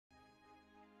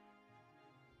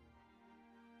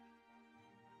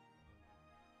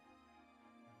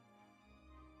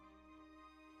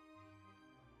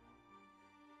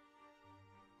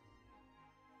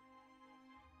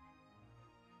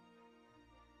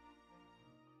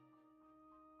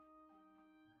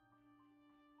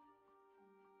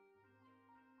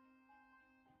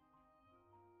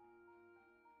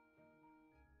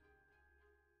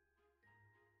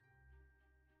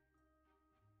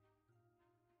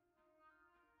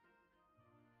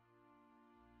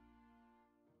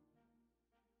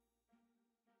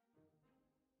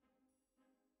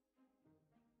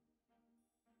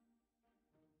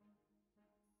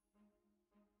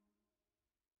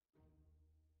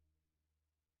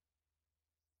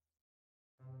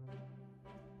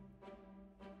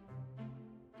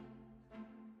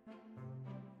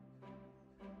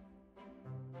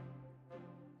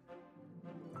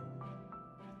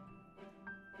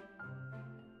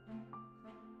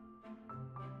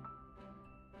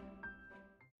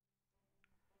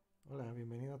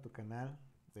su canal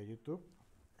de YouTube.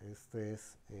 Este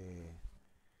es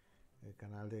el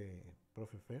canal de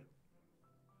Profe Fer.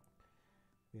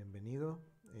 Bienvenido.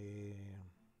 En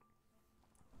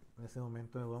este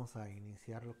momento vamos a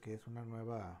iniciar lo que es una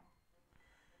nueva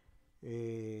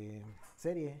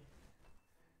serie,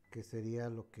 que sería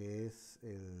lo que es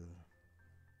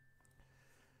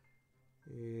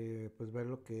pues ver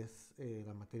lo que es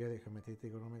la materia de geometría y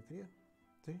trigonometría,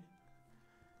 ¿sí?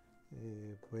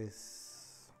 Pues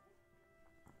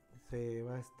se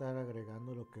va a estar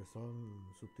agregando lo que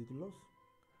son subtítulos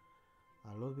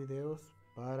a los videos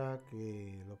para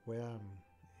que lo puedan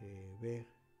ver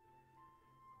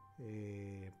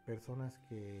personas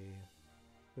que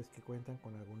que cuentan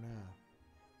con alguna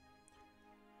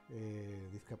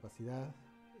discapacidad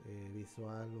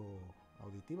visual o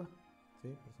auditiva, ¿sí?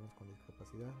 Personas con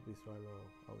discapacidad visual o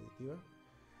auditiva.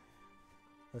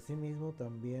 Asimismo,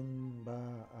 también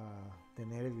va a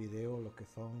tener el video lo que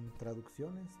son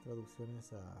traducciones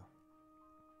a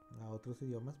otros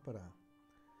idiomas para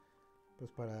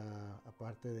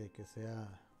aparte de que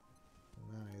sea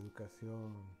una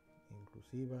educación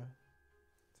inclusiva,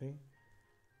 ¿sí?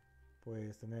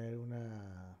 Pues tener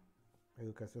una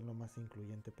educación lo más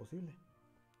incluyente posible,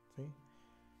 ¿sí?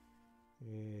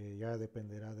 Ya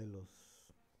dependerá de los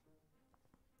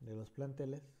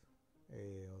planteles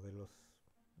o de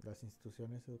las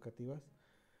instituciones educativas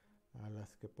a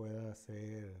las que pueda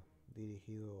ser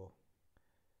dirigido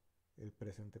el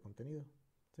presente contenido,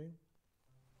 ¿sí?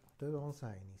 Entonces vamos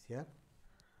a iniciar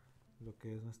lo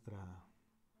que es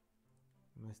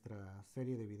nuestra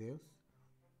serie de videos.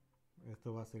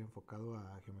 Esto va a ser enfocado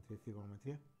a geometría y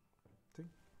trigonometría, ¿sí?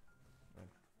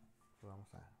 Bueno, pues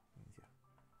vamos a iniciar.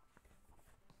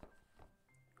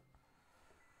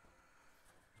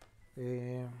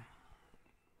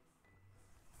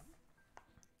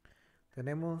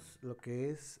 Tenemos lo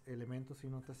que es elementos y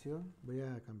notación. Voy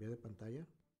a cambiar de pantalla.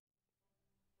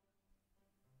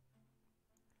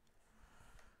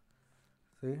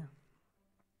 ¿Sí?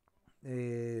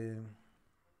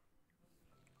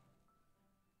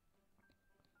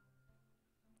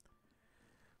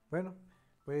 Bueno,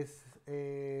 pues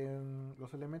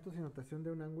los elementos y notación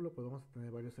de un ángulo, pues vamos a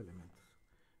tener varios elementos.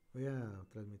 Voy a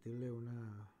transmitirle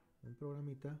un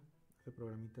programita. Este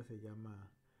programita se llama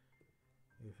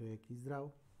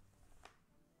FXDraw.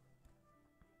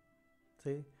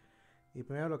 ¿Sí? Y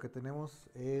primero lo que tenemos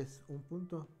es un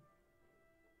punto.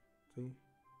 ¿Sí?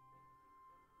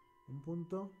 Un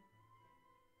punto.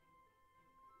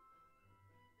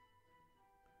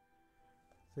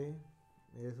 ¿Sí?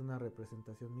 Es una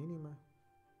representación mínima.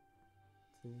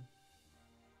 ¿Sí?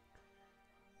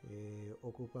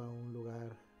 Ocupa un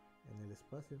lugar en el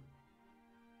espacio.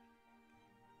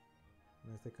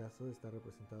 En este caso está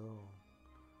representado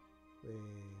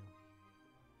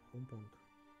un punto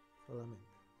solamente.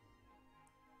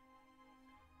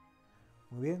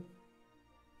 Muy bien.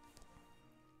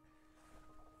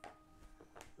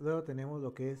 Luego tenemos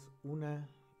lo que es una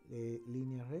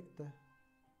línea recta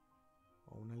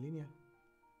o una línea.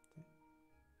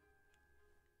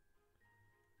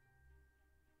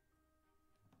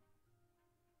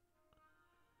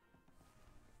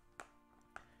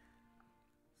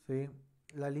 ¿Sí? ¿Sí?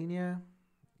 La línea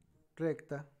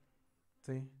recta,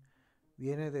 ¿sí?,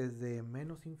 viene desde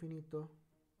menos infinito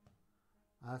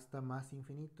hasta más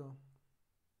infinito.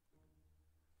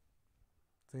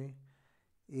 ¿Sí?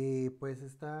 Y pues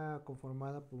está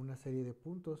conformada por una serie de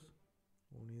puntos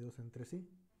unidos entre sí.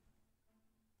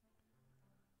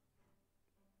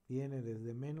 Viene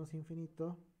desde menos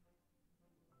infinito,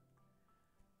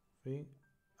 ¿sí?,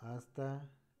 hasta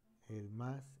el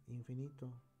más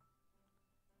infinito.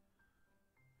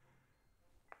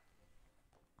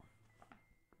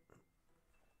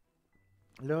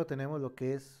 Luego tenemos lo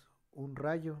que es un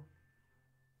rayo.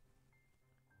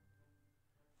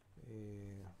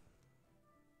 Que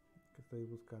estoy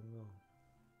buscando.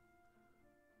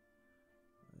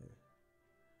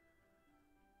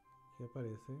 ¿Qué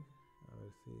aparece? A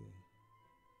ver si...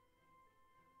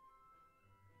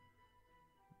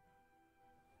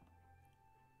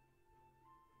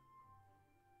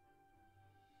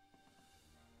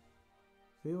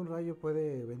 Sí, un rayo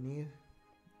puede venir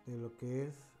de lo que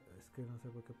es... Es que no sé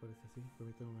por qué aparece así.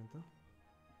 Permítame un momento.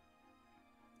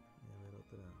 Voy a ver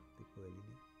otro tipo de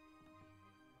línea.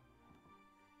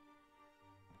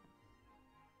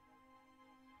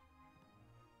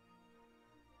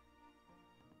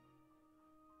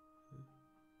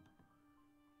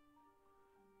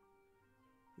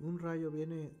 Un rayo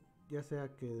viene ya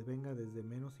sea que venga desde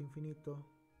menos infinito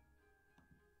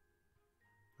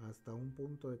hasta un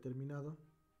punto determinado,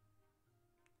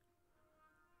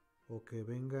 o que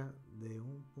venga de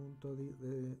un punto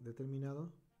determinado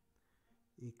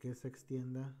y que se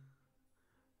extienda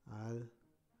al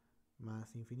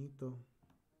más infinito.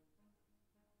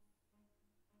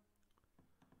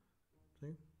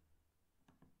 ¿Sí?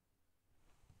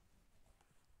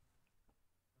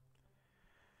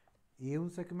 Y un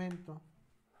segmento,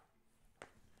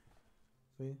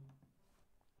 ¿sí?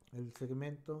 El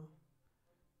segmento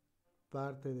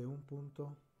parte de un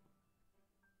punto,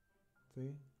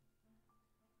 ¿sí?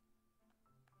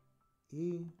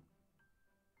 Y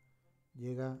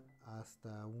llega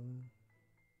hasta un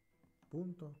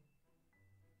punto.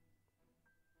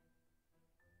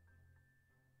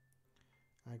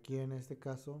 Aquí en este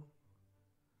caso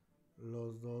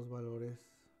los dos valores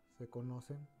se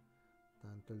conocen,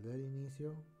 tanto el del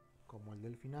inicio como el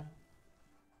del final,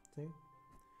 ¿sí?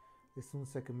 Es un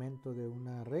segmento de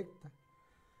una recta,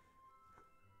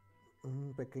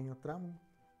 un pequeño tramo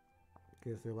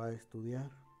que se va a estudiar,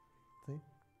 ¿sí?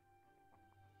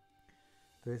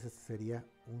 Entonces ese sería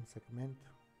un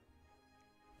segmento.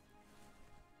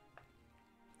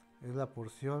 Es la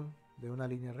porción de una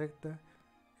línea recta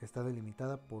que está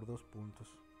delimitada por dos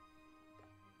puntos.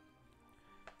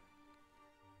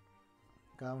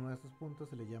 Cada uno de estos puntos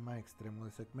se le llama extremo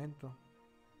de segmento.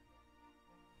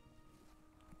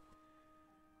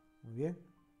 Muy bien.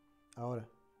 Ahora,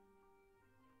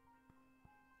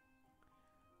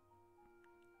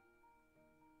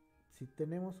 si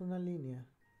tenemos una línea,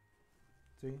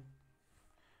 ¿sí?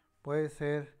 Puede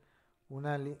ser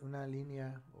una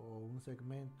línea o un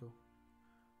segmento,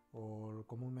 o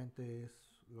comúnmente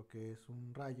es lo que es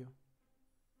un rayo,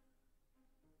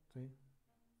 ¿sí?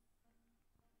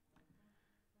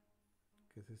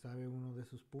 Que se sabe uno de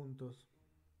sus puntos.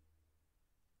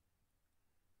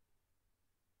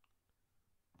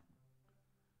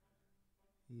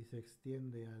 Y se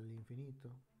extiende al infinito.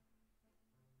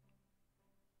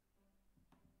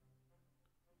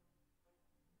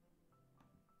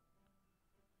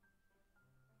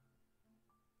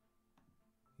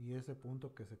 Y ese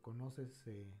punto que se conoce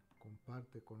se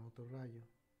comparte con otro rayo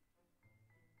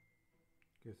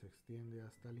que se extiende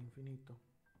hasta el infinito.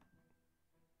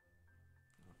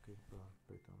 Ok, perdón,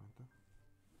 ahorita un momento.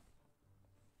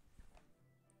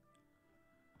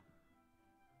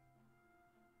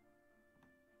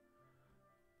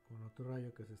 Con otro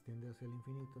rayo que se extiende hacia el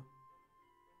infinito.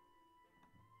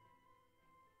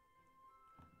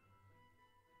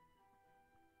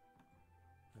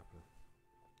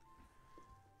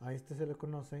 A este se le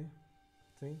conoce,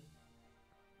 ¿sí?,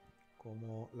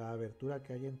 como la abertura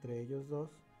que hay entre ellos dos,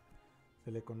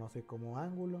 se le conoce como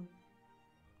ángulo.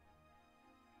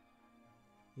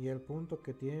 Y el punto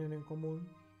que tienen en común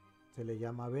se le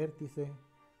llama vértice.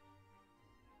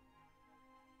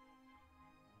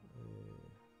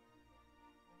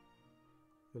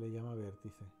 Se le llama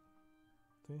vértice,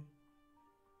 ¿sí? Okay.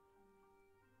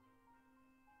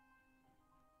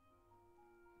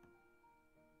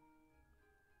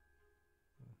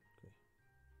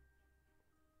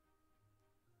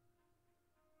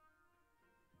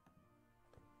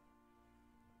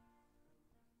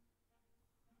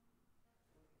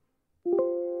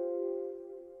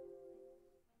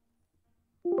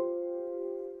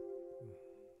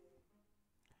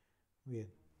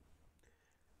 Bien,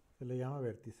 se le llama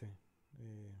vértice.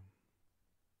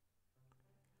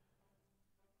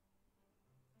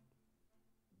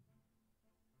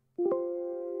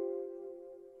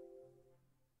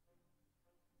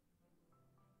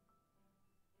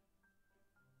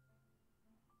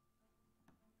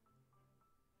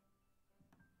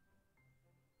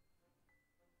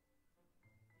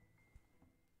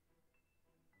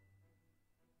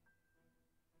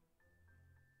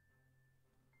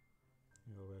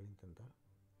 Voy a volver a intentar.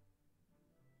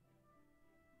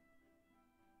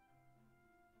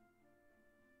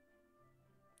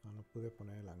 No pude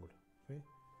poner el ángulo, ¿sí?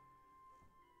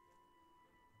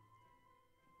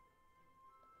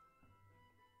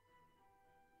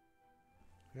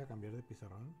 Voy a cambiar de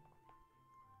pizarrón.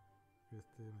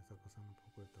 Este me está costando un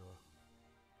poco de trabajo.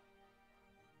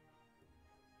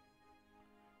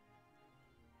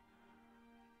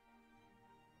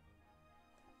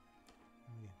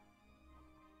 Muy bien.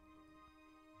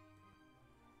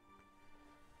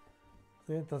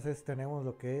 Sí, entonces tenemos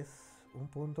lo que es un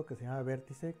punto que se llama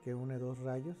vértice, que une dos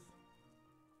rayos.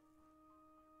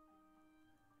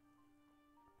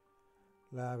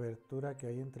 La abertura que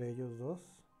hay entre ellos dos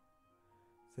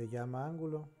se llama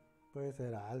ángulo. Puede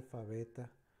ser alfa,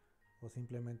 beta, o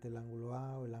simplemente el ángulo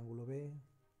A o el ángulo B,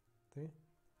 ¿sí?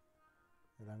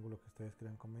 El ángulo que ustedes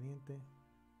crean conveniente,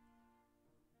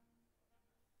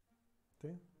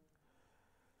 ¿sí?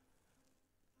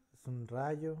 Es un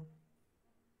rayo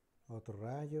otro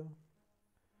rayo,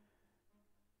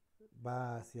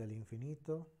 va hacia el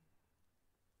infinito,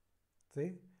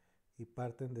 ¿sí? Y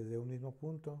parten desde un mismo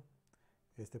punto.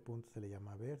 Este punto se le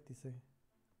llama vértice.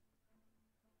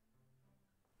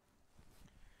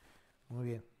 Muy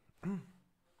bien.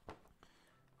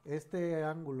 Este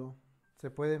ángulo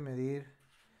se puede medir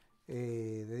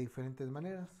de diferentes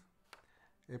maneras.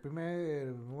 El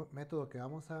primer método que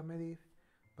vamos a medir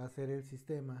va a ser el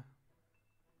sistema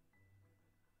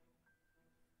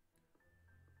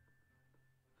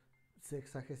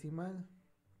sexagesimal.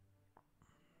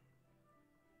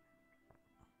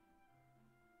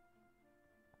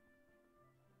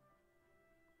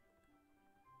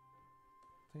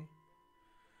 ¿Sí?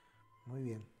 Muy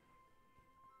bien.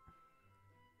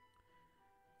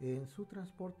 En su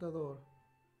transportador,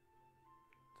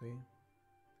 ¿sí?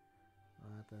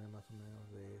 Van a tener más o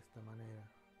menos de esta manera.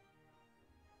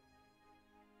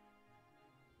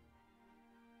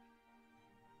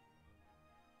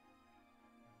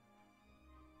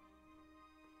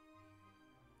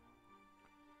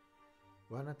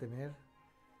 Van a tener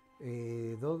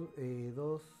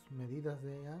dos medidas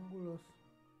de ángulos,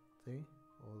 ¿sí?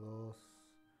 O dos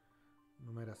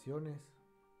numeraciones.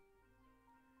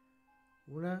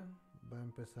 Una va a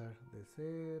empezar de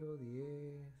 0,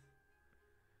 10,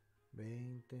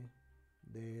 20,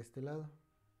 de este lado,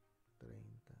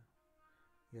 30,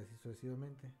 y así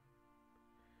sucesivamente.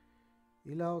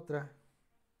 Y la otra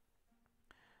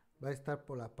va a estar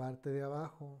por la parte de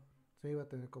abajo, ¿sí? Va a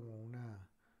tener como una,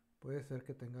 puede ser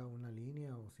que tenga una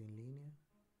línea o sin línea,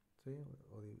 ¿sí?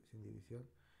 O sin división.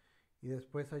 Y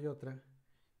después hay otra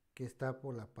que está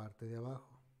por la parte de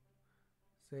abajo,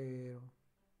 0,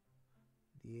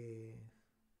 10,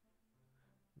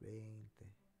 20,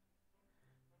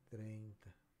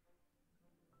 30,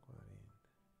 40,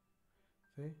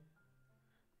 ¿sí?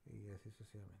 Y así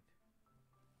sucesivamente.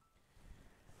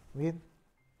 Bien,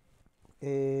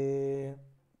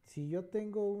 si yo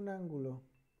tengo un ángulo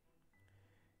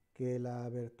que la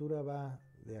abertura va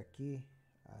de aquí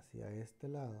hacia este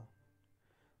lado,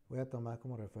 voy a tomar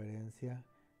como referencia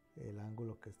el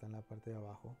ángulo que está en la parte de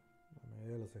abajo. La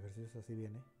mayoría de los ejercicios así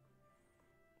viene,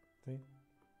 ¿sí?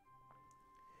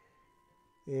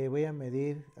 Voy a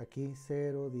medir aquí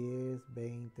 0, 10,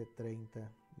 20,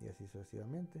 30 y así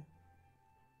sucesivamente.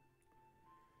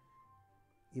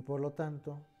 Y por lo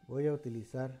tanto voy a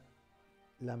utilizar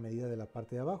la medida de la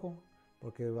parte de abajo,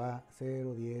 porque va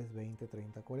 0, 10, 20,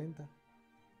 30, 40.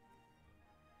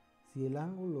 Si el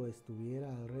ángulo estuviera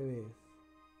al revés,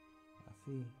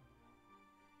 así,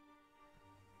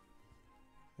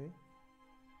 ¿sí?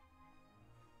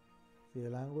 Si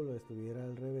el ángulo estuviera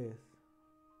al revés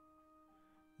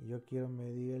y yo quiero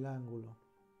medir el ángulo,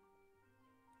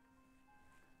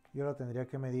 yo lo tendría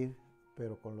que medir,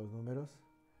 pero con los números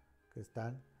que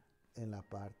están en la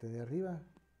parte de arriba.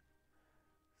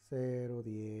 0,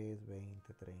 10,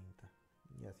 20, 30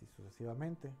 y así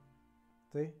sucesivamente,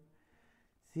 ¿sí?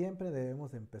 Siempre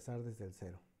debemos empezar desde el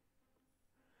 0.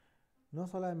 No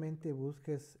solamente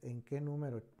busques en qué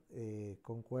número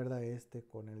concuerda este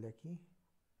con el de aquí,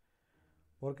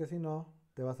 porque si no,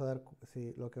 te vas a dar,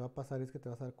 lo que va a pasar es que te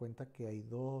vas a dar cuenta que hay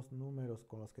dos números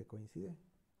con los que coinciden.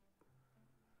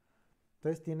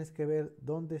 Entonces tienes que ver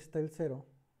dónde está el 0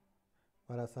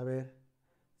 para saber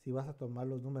si vas a tomar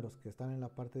los números que están en la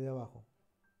parte de abajo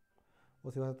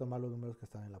o si vas a tomar los números que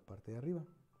están en la parte de arriba.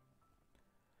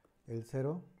 El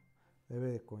 0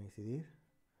 debe de coincidir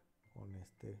con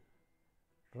este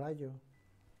rayo,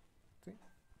 ¿sí?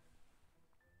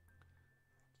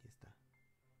 Aquí está.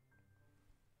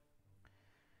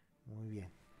 Muy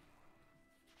bien.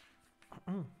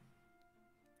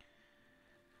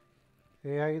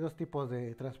 Hay dos tipos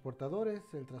de transportadores,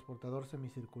 el transportador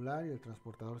semicircular y el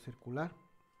transportador circular,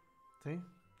 ¿sí?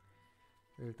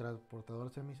 El transportador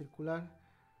semicircular,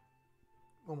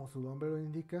 como su nombre lo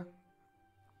indica,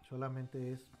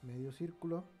 solamente es medio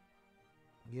círculo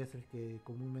y es el que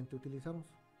comúnmente utilizamos.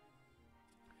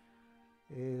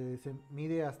 Se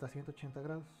mide hasta 180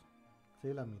 grados,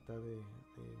 ¿sí? La mitad de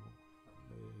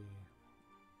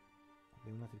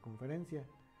una circunferencia,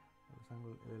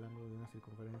 el ángulo de una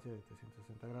circunferencia de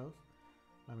 360 grados,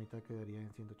 la mitad quedaría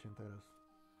en 180 grados.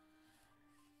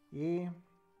 Y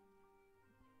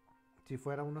si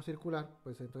fuera uno circular,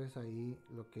 pues entonces ahí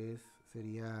lo que es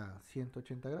sería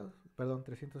 180 grados, perdón,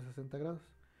 360 grados,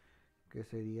 que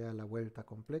sería la vuelta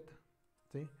completa,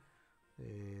 ¿sí?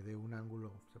 De un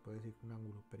ángulo, se puede decir un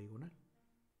ángulo perigonal,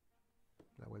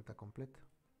 la vuelta completa,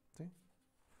 ¿sí?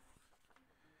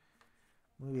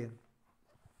 Muy bien.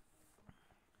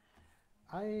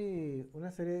 Hay una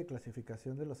serie de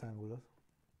clasificación de los ángulos,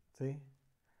 ¿sí?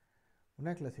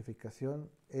 Una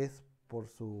clasificación es por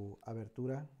su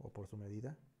abertura o por su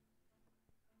medida.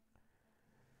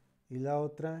 Y la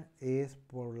otra es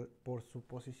por su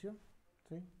posición,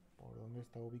 ¿sí? Por dónde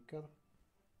está ubicado.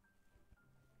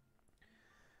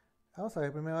 Vamos a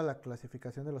ver primero la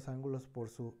clasificación de los ángulos por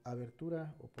su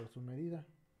abertura o por su medida.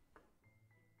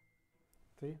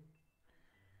 ¿Sí?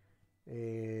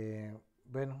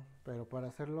 Bueno, pero para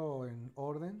hacerlo en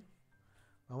orden,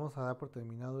 vamos a dar por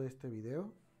terminado este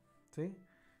video. ¿Sí?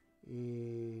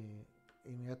 Y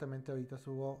inmediatamente ahorita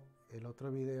subo el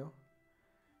otro video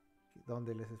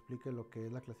donde les explique lo que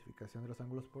es la clasificación de los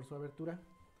ángulos por su abertura,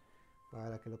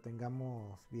 para que lo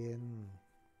tengamos bien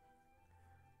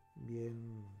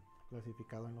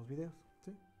clasificado en los videos,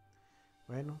 ¿sí?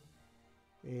 Bueno,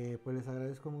 pues les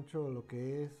agradezco mucho lo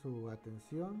que es su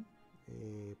atención.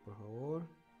 Por favor,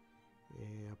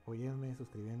 apóyenme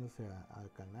suscribiéndose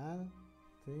al canal,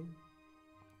 ¿sí?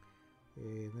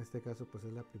 En este caso pues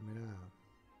es la primera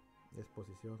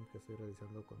exposición que estoy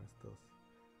realizando con estos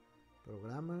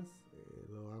programas.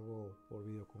 Lo hago por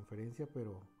videoconferencia,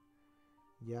 pero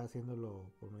ya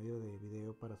haciéndolo por medio de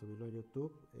video para subirlo a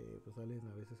YouTube, pues salen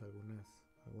a veces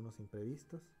algunos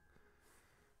imprevistos,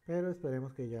 pero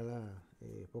esperemos que ya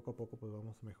poco a poco pues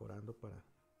vamos mejorando para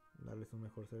darles un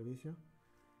mejor servicio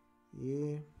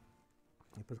y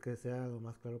pues que sea lo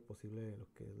más claro posible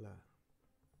lo que es la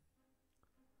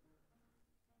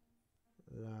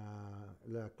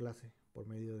clase por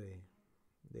medio de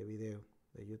video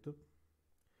de YouTube.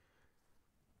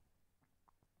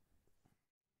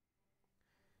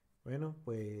 Bueno,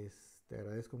 pues te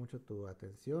agradezco mucho tu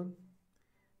atención.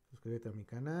 Suscríbete a mi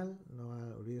canal, no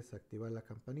olvides activar la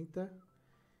campanita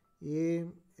y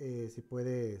si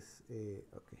puedes,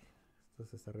 ok, esto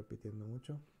se está repitiendo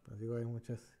mucho, os digo, hay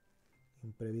muchos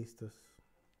imprevistos.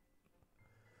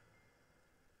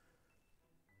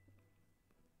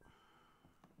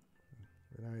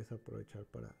 De una vez aprovechar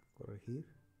para corregir.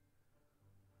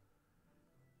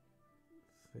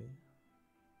 Sí.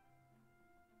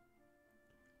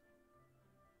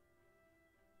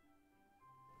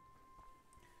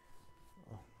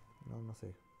 Oh, no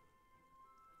sé.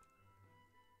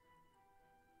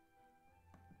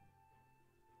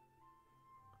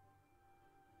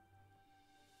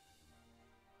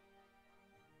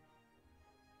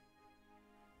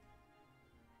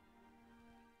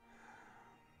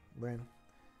 Bueno,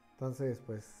 entonces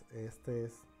pues este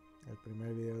es el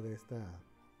primer video de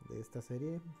esta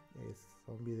serie.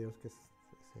 Son videos que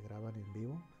se graban en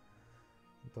vivo.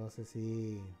 Entonces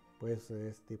sí, pues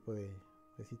este tipo de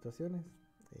situaciones.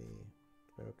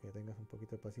 Espero que tengas un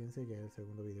poquito de paciencia. Ya el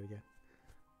segundo video ya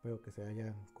espero que se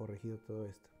hayan corregido todo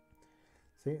esto.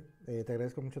 Sí, te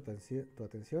agradezco mucho tu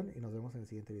atención y nos vemos en el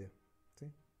siguiente video.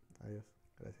 Sí, adiós.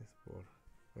 Gracias por